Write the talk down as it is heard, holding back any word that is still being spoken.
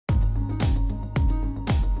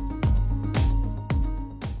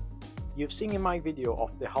You've seen in my video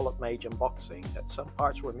of the Halot Mage unboxing that some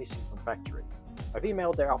parts were missing from factory. I've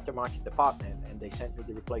emailed their aftermarket department and they sent me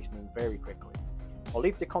the replacement very quickly. I'll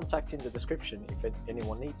leave the contact in the description if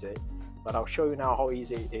anyone needs it, but I'll show you now how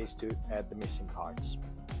easy it is to add the missing parts.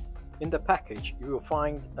 In the package you will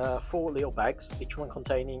find 4 little bags, each one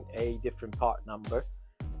containing a different part number.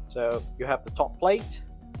 So you have the top plate,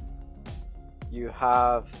 you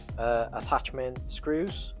have attachment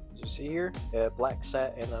screws, as you see here, a black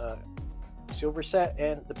set and a silver set,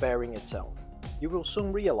 and the bearing itself. You will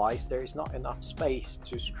soon realize there is not enough space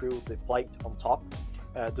to screw the plate on top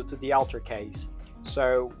due to the outer case,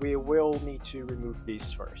 so we will need to remove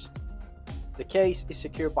this first. The case is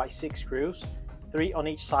secured by 6 screws, 3 on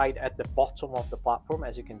each side at the bottom of the platform,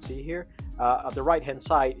 as you can see here. At the right hand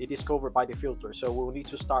side it is covered by the filter, so we'll need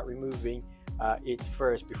to start removing it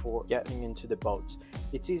first before getting into the bolts.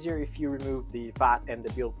 It's easier if you remove the vat and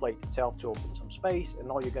the build plate itself to open some space,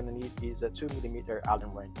 and all you're going to need is a 2mm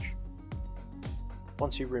Allen wrench.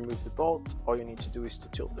 Once you remove the bolt, all you need to do is to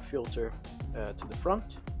tilt the filter to the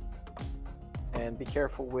front, and be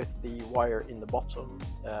careful with the wire in the bottom.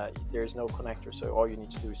 There's no connector, so all you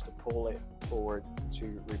need to do is to pull it forward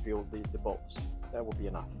to reveal the bolts. That will be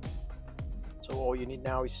enough. So all you need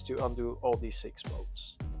now is to undo all these 6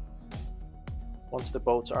 bolts. Once the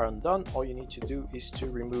bolts are undone, all you need to do is to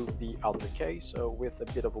remove the outer case. So with a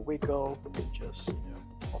bit of a wiggle, just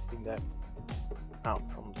popping that out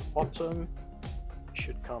from the bottom, it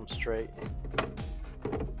should come straight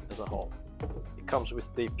as a whole. It comes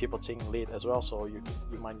with the pivoting lid as well, so you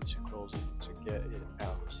might need to close it to get it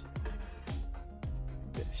out.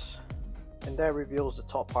 This. And that reveals the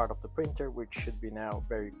top part of the printer, which should be now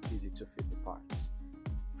very easy to fit the parts.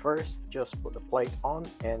 First, just put the plate on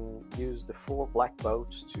and use the 4 black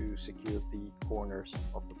bolts to secure the corners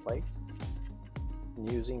of the plate.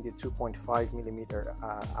 And using the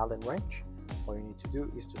 2.5mm Allen wrench, all you need to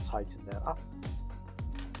do is to tighten that up.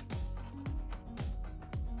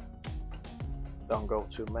 Don't go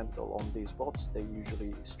too mental on these bolts, they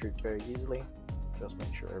usually strip very easily. Just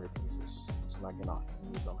make sure everything is snug enough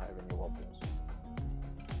and you don't have any wobbles.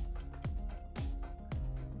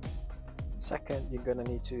 Second, you're going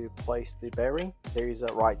to need to place the bearing. There is a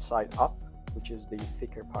right side up, which is the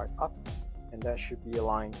thicker part up, and that should be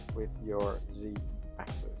aligned with your Z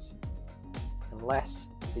axis. And last,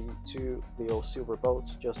 the 2 little silver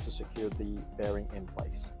bolts just to secure the bearing in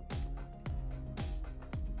place.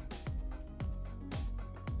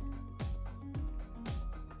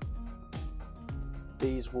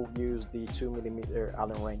 These will use the 2mm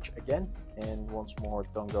Allen wrench again, and once more,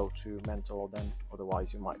 don't go too mental on them,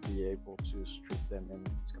 otherwise you might be able to strip them and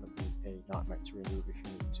it's going to be a nightmare to remove if you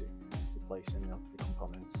need to replace any of the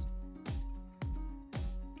components.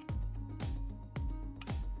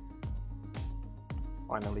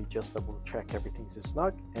 Finally, just double check everything's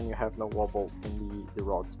snug and you have no wobble in the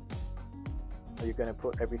rod. Now you're going to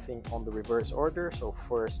put everything on the reverse order, so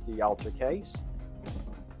first the outer case.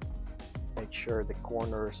 Make sure the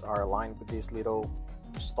corners are aligned with these little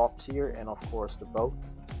stops here, and of course the bolt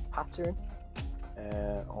pattern.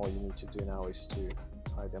 And all you need to do now is to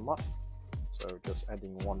tie them up. So just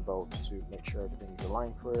adding 1 bolt to make sure everything is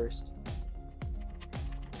aligned first,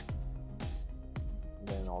 and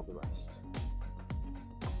then all the rest.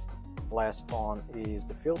 Last on is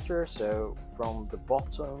the filter, so from the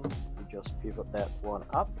bottom you just pivot that one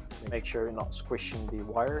up. Make sure you're not squishing the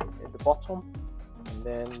wire at the bottom. And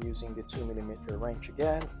then using the 2mm wrench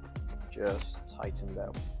again, just tighten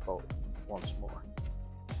that bolt once more.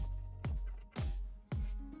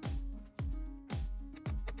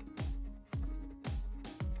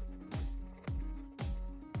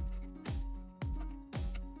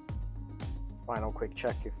 Final quick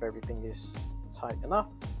check if everything is tight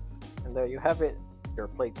enough, and there you have it. Your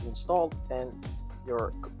plate is installed and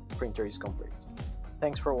your printer is complete.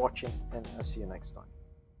 Thanks for watching, and I'll see you next time.